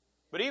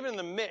 But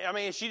even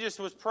she just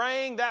was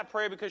praying that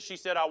prayer because she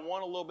said, I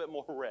want a little bit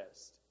more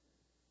rest.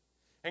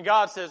 And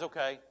God says,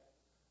 okay,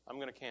 I'm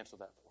going to cancel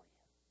that for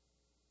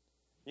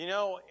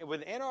you.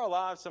 Within our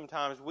lives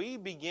sometimes we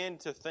begin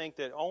to think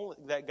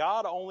that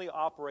God only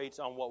operates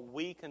on what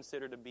we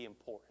consider to be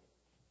important.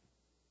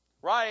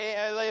 Right?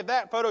 If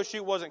that photo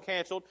shoot wasn't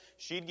canceled,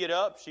 she'd get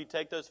up, she'd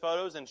take those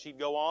photos, and she'd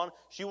go on.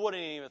 She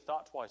wouldn't even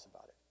thought twice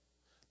about it.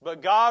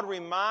 But God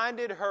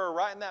reminded her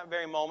right in that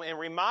very moment and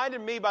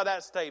reminded me by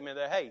that statement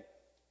that, hey,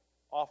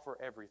 offer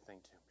everything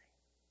to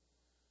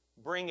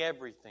me. Bring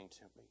everything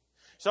to me.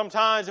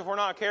 Sometimes, if we're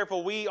not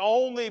careful, we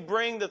only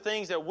bring the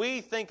things that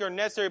we think are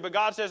necessary. But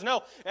God says,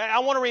 no, I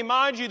want to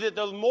remind you that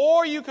the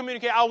more you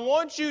communicate, I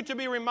want you to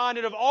be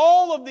reminded of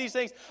all of these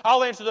things.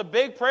 I'll answer the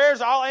big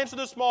prayers. I'll answer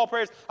the small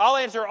prayers. I'll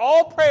answer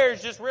all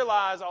prayers. Just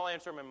realize I'll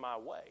answer them in my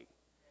way.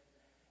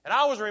 And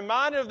I was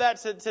reminded of that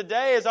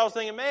today as I was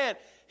thinking, man,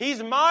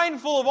 He's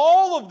mindful of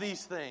all of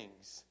these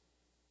things.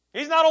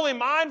 He's not only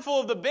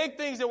mindful of the big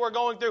things that we're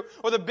going through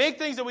or the big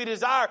things that we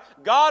desire.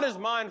 God is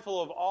mindful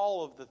of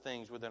all of the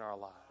things within our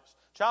lives.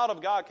 Child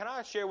of God, can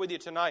I share with you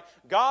tonight,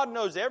 God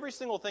knows every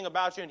single thing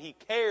about you and He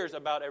cares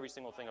about every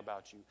single thing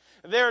about you.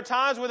 There are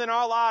times within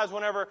our lives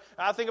whenever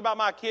I think about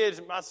my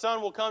kids, my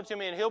son will come to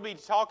me and he'll be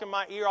talking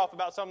my ear off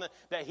about something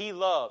that he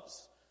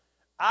loves.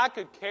 I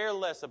could care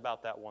less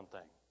about that one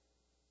thing.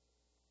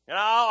 And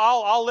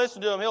I'll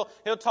listen to him.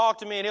 He'll talk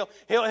to me and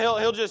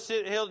he'll just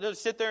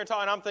sit there and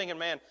talk. And I'm thinking,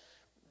 man,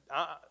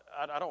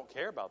 I don't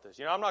care about this.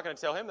 I'm not going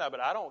to tell him that, but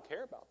I don't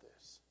care about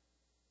this.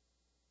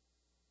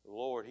 The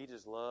Lord, He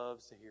just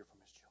loves to hear from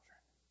His children.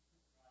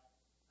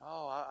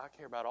 Oh, I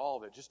care about all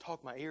of it. Just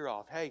talk my ear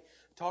off. Hey,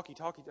 talky.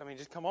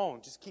 Just come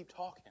on. Just keep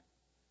talking.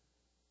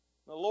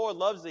 The Lord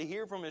loves to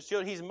hear from His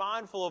children. He's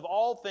mindful of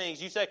all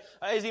things. You say,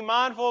 is He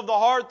mindful of the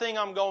hard thing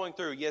I'm going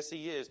through? Yes,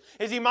 He is.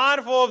 Is He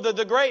mindful of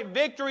the great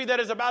victory that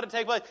is about to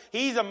take place?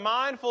 He's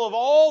mindful of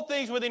all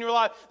things within your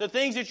life. The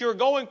things that you're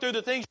going through,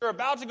 the things you're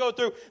about to go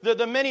through,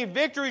 the many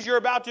victories you're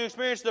about to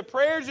experience, the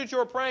prayers that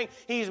you're praying.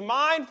 He's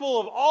mindful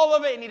of all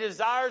of it, and He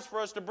desires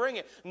for us to bring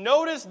it.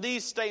 Notice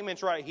these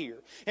statements right here.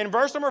 In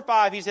verse number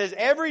 5, He says,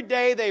 every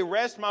day they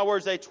wrest my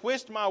words, they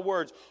twist my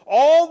words.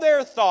 All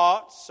their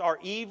thoughts are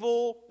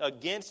evil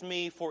against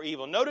me for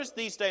evil. Notice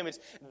these statements.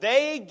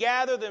 They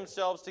gather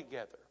themselves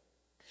together.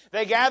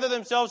 They gather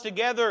themselves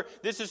together.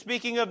 This is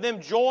speaking of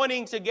them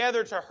joining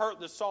together to hurt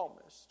the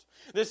psalmist.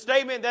 The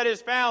statement that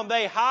is found,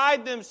 they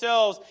hide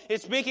themselves,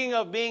 is speaking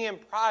of being in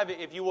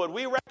private, if you would.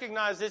 We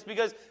recognize this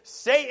because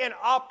Satan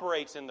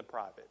operates in the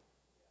private.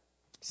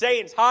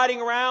 Satan's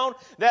hiding around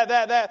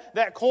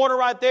that corner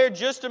right there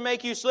just to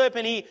make you slip,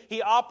 and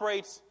he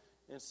operates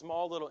in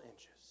small little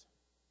inches.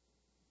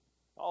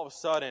 All of a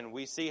sudden,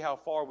 we see how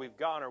far we've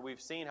gone, or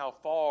we've seen how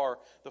far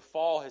the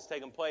fall has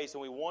taken place,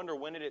 and we wonder,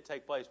 when did it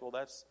take place? Well,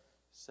 that's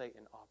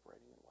Satan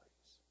operating in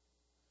ways.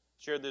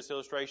 Shared this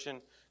illustration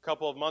a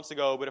couple of months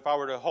ago, but if I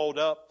were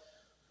to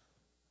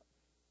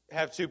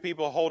have two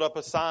people hold up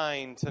a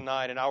sign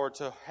tonight, and I were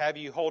to have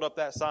you hold up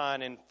that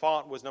sign, and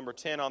font was number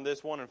 10 on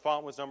this one, and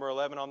font was number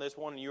 11 on this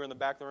one, and you're in the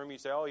back of the room, you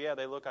say, oh yeah,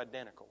 they look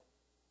identical.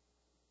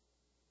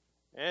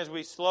 And as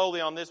we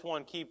slowly on this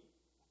one keep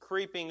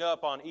creeping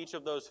up on each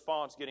of those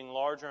fonts, getting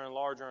larger and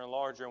larger and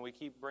larger, and we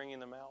keep bringing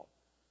them out.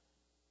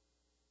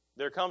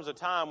 There comes a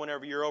time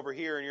whenever you're over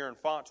here and you're in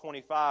font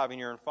 25 and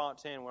you're in font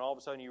 10, when all of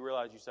a sudden you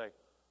realize, you say,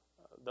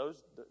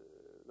 those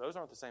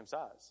aren't the same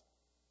size.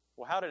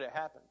 Well, how did it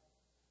happen?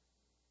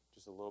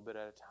 Just a little bit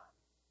at a time.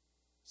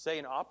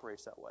 Satan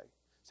operates that way.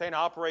 Satan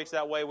operates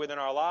that way within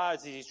our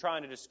lives. He's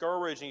trying to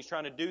discourage and he's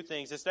trying to do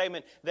things. The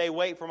statement, they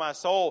wait for my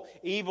soul.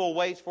 Evil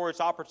waits for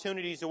its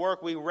opportunities to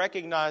work. We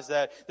recognize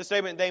that. The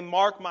statement, they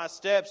mark my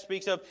steps,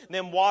 speaks of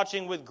them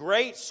watching with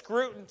great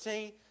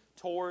scrutiny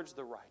towards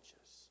the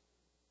righteous.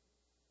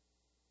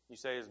 You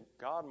say, is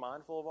God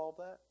mindful of all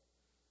that?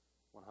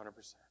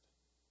 100%.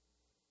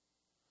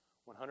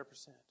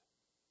 100%.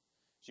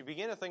 As you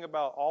begin to think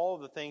about all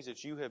of the things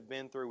that you have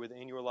been through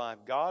within your life,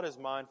 God is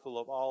mindful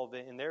of all of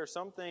it. And there are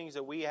some things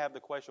that we have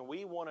the question,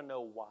 we want to know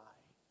why.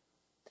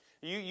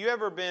 You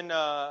ever been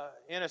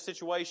in a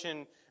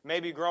situation,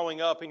 maybe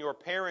growing up, and your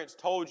parents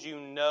told you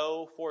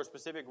no for a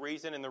specific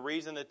reason, and the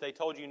reason that they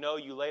told you no,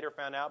 you later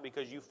found out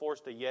because you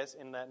forced a yes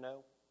in that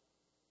no?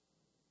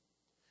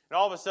 And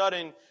all of a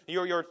sudden,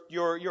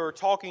 you're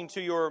talking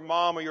to your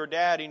mom or your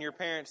dad, and your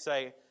parents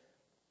say,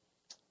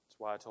 that's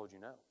why I told you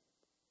no.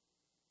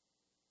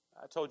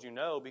 I told you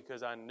no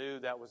because I knew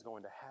that was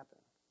going to happen.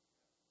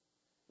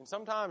 And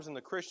sometimes in the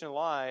Christian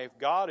life,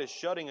 God is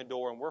shutting a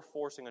door and we're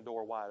forcing a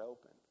door wide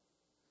open.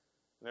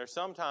 And there's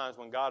sometimes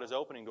when God is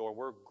opening a door,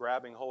 we're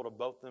grabbing hold of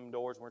both them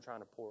doors and we're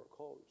trying to pull it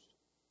closed.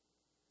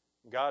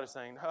 And God is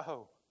saying,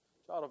 no,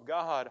 child of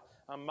God,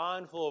 I'm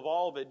mindful of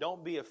all of it.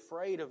 Don't be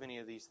afraid of any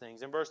of these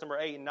things. In verse number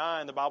 8 and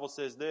 9, the Bible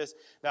says this,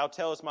 thou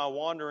tellest my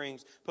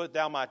wanderings, put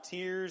thou my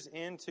tears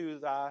into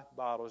thy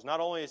bottles. Not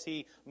only is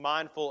he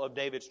mindful of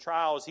David's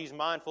trials, he's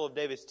mindful of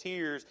David's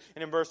tears.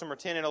 And in verse number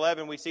 10 and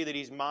 11, we see that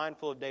he's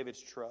mindful of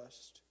David's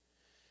trust.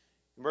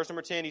 In verse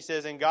number 10, he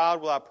says, in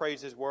God will I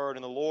praise his word,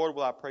 and the Lord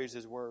will I praise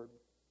his word.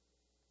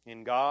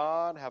 In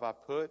God have I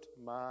put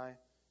my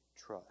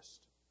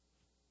trust.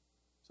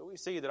 So we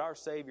see that our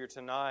Savior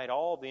tonight,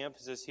 all of the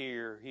emphasis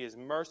here, He is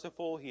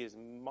merciful, He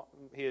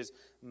is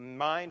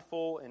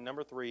mindful. And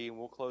number 3, and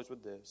we'll close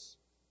with this,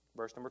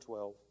 verse number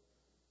 12.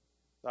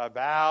 Thy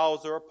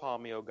vows are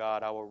upon me, O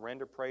God, I will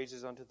render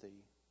praises unto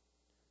Thee.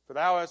 For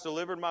Thou hast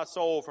delivered my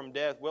soul from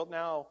death. Wilt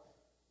now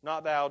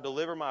not Thou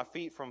deliver my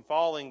feet from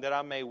falling, that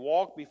I may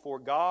walk before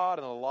God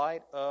in the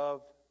light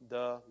of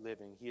the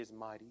living? He is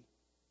mighty.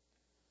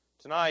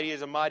 Tonight, He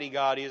is a mighty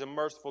God. He is a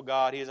merciful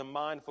God. He is a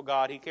mindful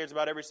God. He cares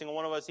about every single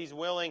one of us. He's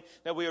willing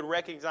that we would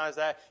recognize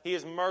that. He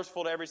is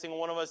merciful to every single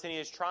one of us, and He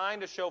is trying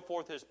to show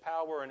forth His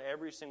power in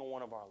every single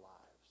one of our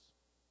lives.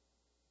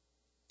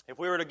 If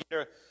we were to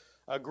get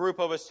a group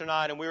of us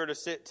tonight and we were to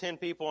sit 10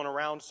 people in a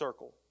round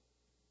circle,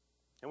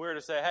 and we were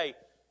to say, hey,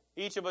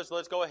 each of us,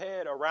 let's go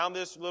ahead around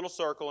this little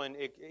circle and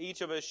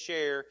each of us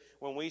share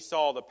when we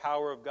saw the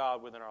power of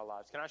God within our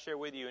lives. Can I share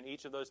with you in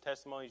each of those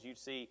testimonies you'd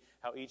see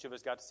how each of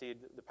us got to see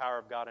the power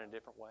of God in a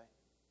different way?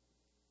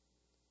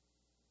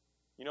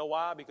 You know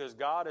why? Because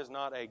God is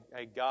not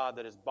a God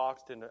that is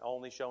boxed into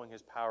only showing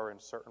His power in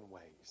certain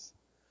ways.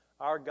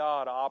 Our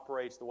God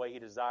operates the way He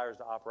desires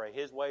to operate.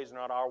 His ways are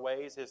not our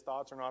ways. His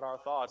thoughts are not our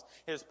thoughts.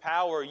 His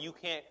power, you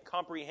can't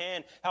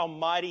comprehend how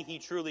mighty He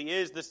truly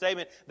is. The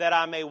statement, that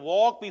I may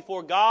walk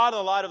before God in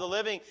the light of the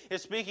living,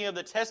 is speaking of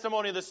the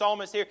testimony of the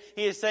psalmist here.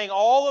 He is saying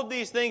all of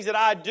these things that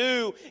I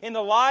do in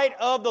the light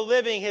of the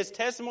living, His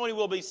testimony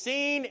will be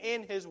seen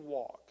in His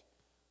walk.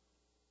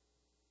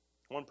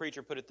 One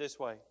preacher put it this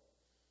way.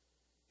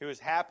 He was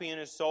happy in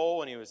his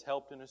soul and he was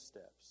helped in his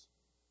steps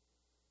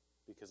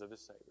because of his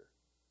Savior.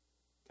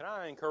 Can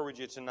I encourage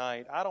you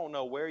tonight? I don't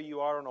know where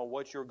you are. I don't know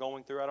what you're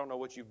going through. I don't know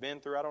what you've been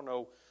through. I don't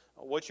know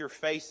what you're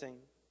facing.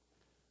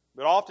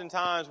 But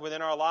oftentimes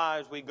within our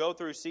lives, we go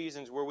through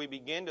seasons where we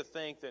begin to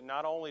think that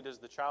not only does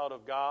the child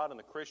of God and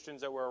the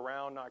Christians that we're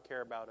around not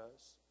care about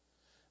us,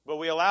 but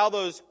we allow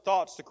those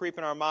thoughts to creep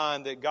in our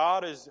mind that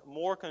God is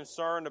more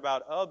concerned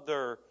about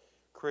other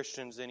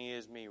Christians than He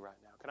is me right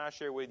now. Can I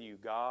share with you,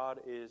 God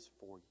is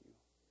for you.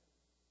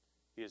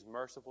 He is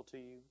merciful to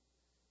you.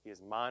 He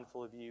is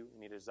mindful of you,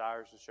 and He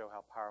desires to show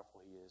how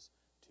powerful He is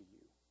to you.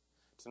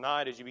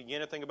 Tonight, as you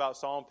begin to think about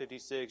Psalm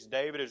 56,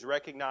 David is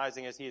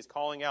recognizing as he is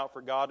calling out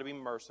for God to be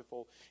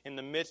merciful. In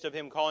the midst of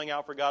him calling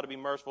out for God to be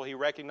merciful, he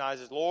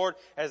recognizes, Lord,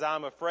 as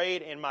I'm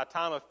afraid in my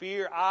time of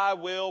fear, I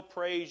will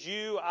praise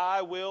you.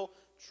 I will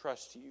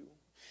trust you.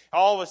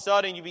 All of a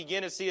sudden, you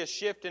begin to see a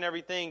shift in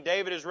everything.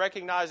 David is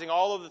recognizing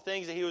all of the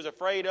things that he was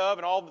afraid of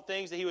and all the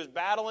things that he was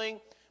battling,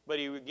 but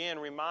he again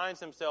reminds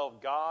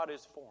himself, God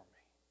is for me.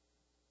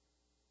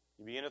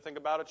 You begin to think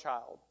about a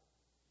child.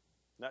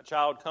 That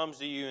child comes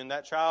to you, and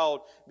that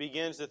child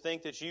begins to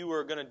think that you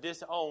are going to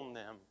disown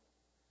them.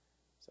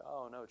 So,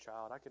 oh no,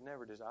 child, I could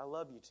never disown. I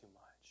love you too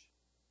much.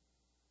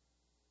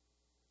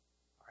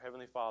 Our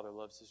Heavenly Father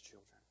loves His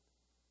children.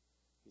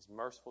 He's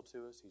merciful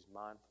to us. He's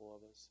mindful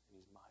of us, and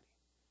He's mighty.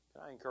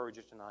 Can I encourage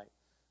you tonight?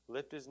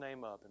 Lift His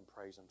name up and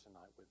praise Him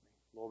tonight with me.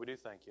 Lord, we do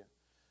thank You.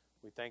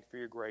 We thank You for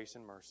Your grace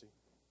and mercy.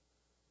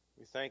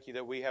 We thank You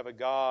that we have a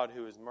God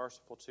who is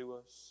merciful to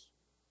us.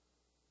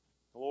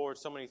 Lord,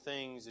 so many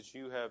things that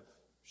You have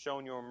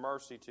shown Your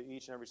mercy to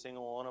each and every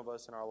single one of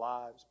us in our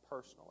lives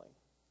personally.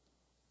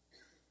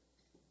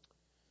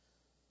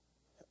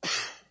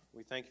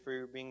 We thank You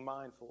for being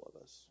mindful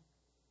of us,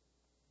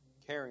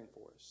 caring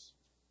for us.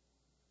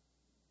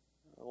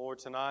 Lord,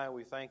 tonight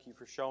we thank You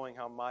for showing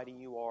how mighty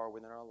You are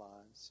within our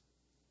lives.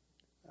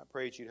 I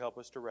pray that You'd help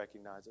us to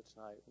recognize it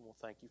tonight, and we'll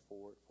thank You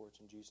for it. For it's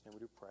in Jesus' name we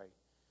do pray.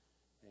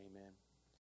 Amen.